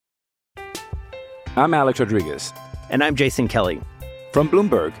I'm Alex Rodriguez. And I'm Jason Kelly. From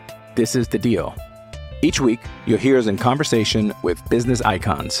Bloomberg, this is The Deal. Each week, you'll hear us in conversation with business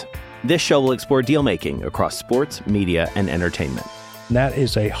icons. This show will explore deal-making across sports, media, and entertainment. That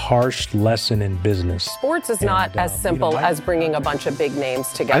is a harsh lesson in business. Sports is not as simple as bringing a bunch of big names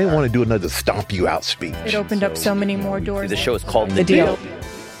together. I didn't want to do another stomp you out speech. It opened up so many more doors. The show is called The Deal.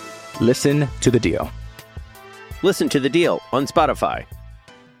 Listen to The Deal. Listen to The Deal on Spotify.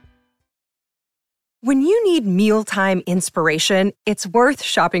 When you need mealtime inspiration, it's worth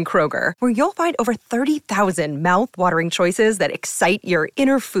shopping Kroger, where you'll find over 30,000 mouth-watering choices that excite your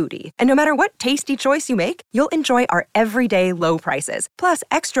inner foodie. And no matter what tasty choice you make, you'll enjoy our everyday low prices, plus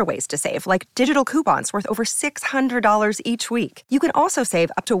extra ways to save, like digital coupons worth over $600 each week. You can also save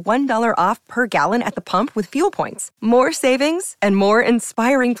up to $1 off per gallon at the pump with fuel points. More savings and more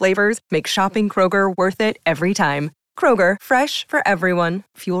inspiring flavors make shopping Kroger worth it every time. Kroger, fresh for everyone.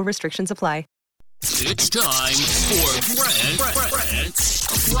 Fuel restrictions apply. It's time for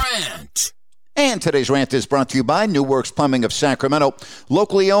Rant. And today's rant is brought to you by New Works Plumbing of Sacramento.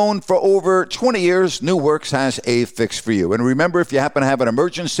 Locally owned for over 20 years, New Works has a fix for you. And remember, if you happen to have an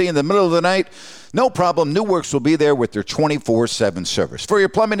emergency in the middle of the night, no problem. New Works will be there with their 24/7 service. For your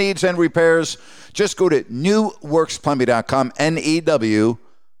plumbing needs and repairs, just go to newworksplumbing.com,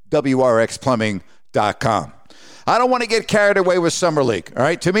 NEWWRXplumbing.com. I don't want to get carried away with Summer League, all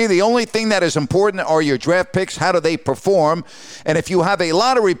right? To me, the only thing that is important are your draft picks. How do they perform? And if you have a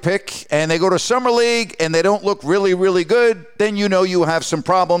lottery pick and they go to Summer League and they don't look really, really good, then you know you have some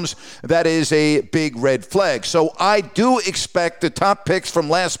problems. That is a big red flag. So I do expect the top picks from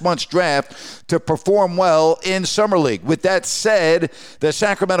last month's draft to perform well in Summer League. With that said, the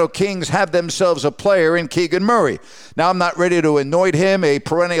Sacramento Kings have themselves a player in Keegan Murray. Now, I'm not ready to anoint him a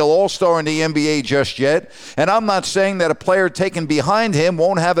perennial all-star in the NBA just yet, and I'm not saying that a player taken behind him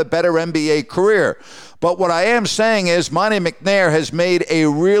won't have a better NBA career. But what I am saying is Monte McNair has made a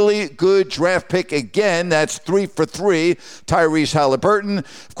really good draft pick again. That's 3 for 3. Tyrese Halliburton,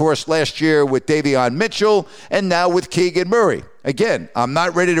 of course, last year with Davion Mitchell, and now with Keegan Murray. Again, I'm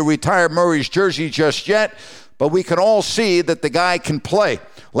not ready to retire Murray's jersey just yet, but we can all see that the guy can play.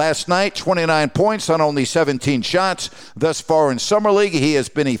 Last night, 29 points on only 17 shots. Thus far in Summer League, he has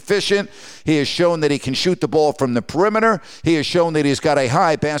been efficient. He has shown that he can shoot the ball from the perimeter. He has shown that he's got a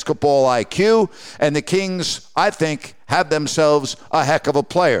high basketball IQ. And the Kings, I think, have themselves a heck of a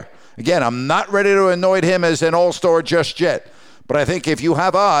player. Again, I'm not ready to anoint him as an all-star just yet. But I think if you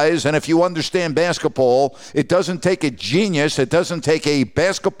have eyes and if you understand basketball, it doesn't take a genius, it doesn't take a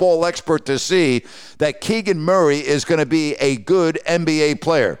basketball expert to see that Keegan Murray is going to be a good NBA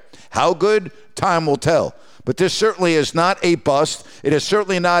player. How good? Time will tell. But this certainly is not a bust. It is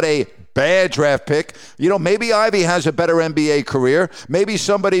certainly not a bad draft pick. You know, maybe Ivy has a better NBA career. Maybe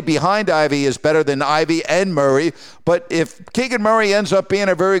somebody behind Ivy is better than Ivy and Murray. But if Keegan Murray ends up being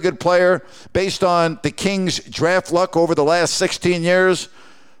a very good player based on the Kings' draft luck over the last 16 years,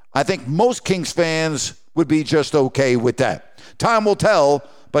 I think most Kings fans would be just okay with that. Time will tell,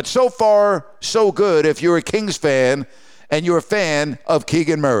 but so far, so good if you're a Kings fan and you're a fan of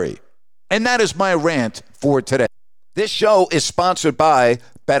Keegan Murray. And that is my rant for today. This show is sponsored by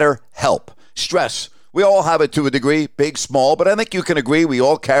BetterHelp. Stress. We all have it to a degree, big, small, but I think you can agree we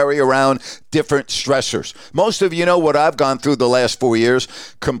all carry around different stressors. Most of you know what I've gone through the last 4 years.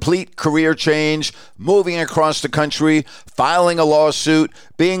 Complete career change, moving across the country, filing a lawsuit,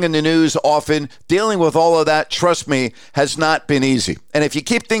 being in the news often, dealing with all of that, trust me, has not been easy. And if you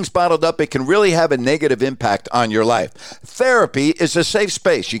keep things bottled up, it can really have a negative impact on your life. Therapy is a safe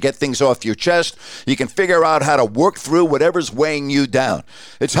space. You get things off your chest. You can figure out how to work through whatever's weighing you down.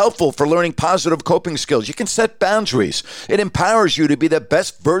 It's helpful for learning positive coping skills. You can set boundaries. It empowers you to be the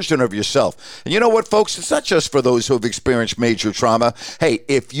best version of yourself. And you know what, folks? It's not just for those who have experienced major trauma. Hey,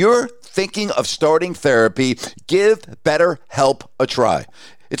 if you're thinking of starting therapy, give BetterHelp a try.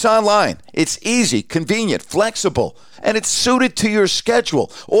 It's online. It's easy, convenient, flexible, and it's suited to your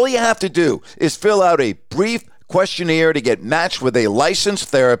schedule. All you have to do is fill out a brief questionnaire to get matched with a licensed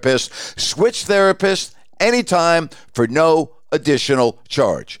therapist. Switch therapists anytime for no additional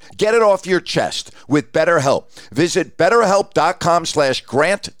charge. Get it off your chest with BetterHelp. Visit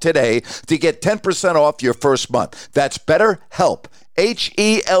BetterHelp.com/Grant today to get 10% off your first month. That's BetterHelp,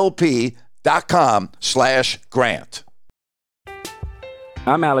 HELP.com/Grant.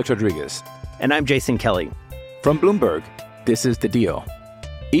 I'm Alex Rodriguez. And I'm Jason Kelly. From Bloomberg, this is The Deal.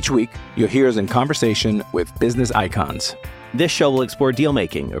 Each week, you'll hear us in conversation with business icons. This show will explore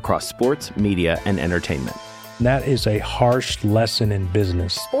deal-making across sports, media, and entertainment. And that is a harsh lesson in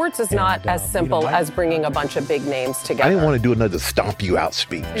business. Sports is not as simple as bringing a bunch of big names together. I didn't want to do another stomp you out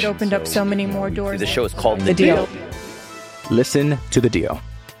speech. It opened up so many more doors. The show is called The Deal. Listen to The Deal.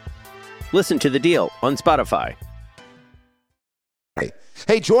 Listen to The Deal on Spotify.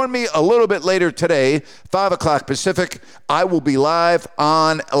 Hey, join me a little bit later today, 5 o'clock Pacific. I will be live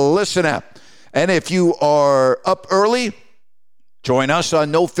on Listen App. And if you are up early, join us on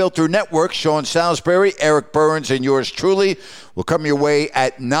No Filter Network. Sean Salisbury, Eric Burns, and yours truly will come your way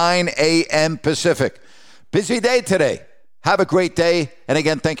at 9 a.m. Pacific. Busy day today. Have a great day. And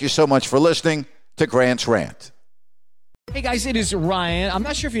again, thank you so much for listening to Grant's Rant. Hey guys, it is Ryan. I'm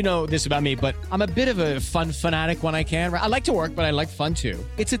not sure if you know this about me, but I'm a bit of a fun fanatic when I can. I like to work, but I like fun too.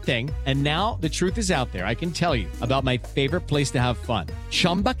 It's a thing. And now the truth is out there. I can tell you about my favorite place to have fun.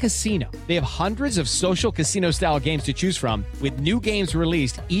 Chumba Casino. They have hundreds of social casino style games to choose from with new games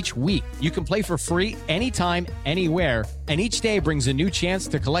released each week. You can play for free anytime, anywhere. And each day brings a new chance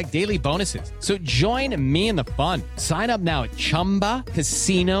to collect daily bonuses. So join me in the fun. Sign up now at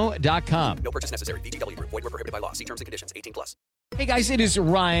ChumbaCasino.com. No purchase necessary. VGW. Void where prohibited by law. See terms and conditions. 18+. Hey guys, it is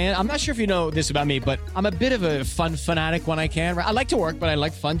Ryan. I'm not sure if you know this about me, but I'm a bit of a fun fanatic when I can. I like to work, but I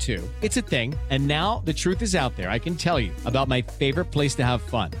like fun too. It's a thing. And now the truth is out there. I can tell you about my favorite place to have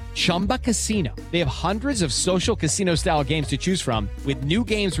fun. Chumba Casino. They have hundreds of social casino style games to choose from with new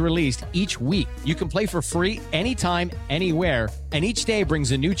games released each week. You can play for free anytime, anywhere. And each day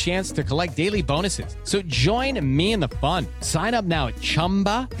brings a new chance to collect daily bonuses. So join me in the fun. Sign up now at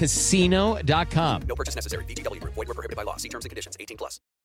ChumbaCasino.com. No purchase necessary. VGW. Void where prohibited by law. See terms and conditions. 18+.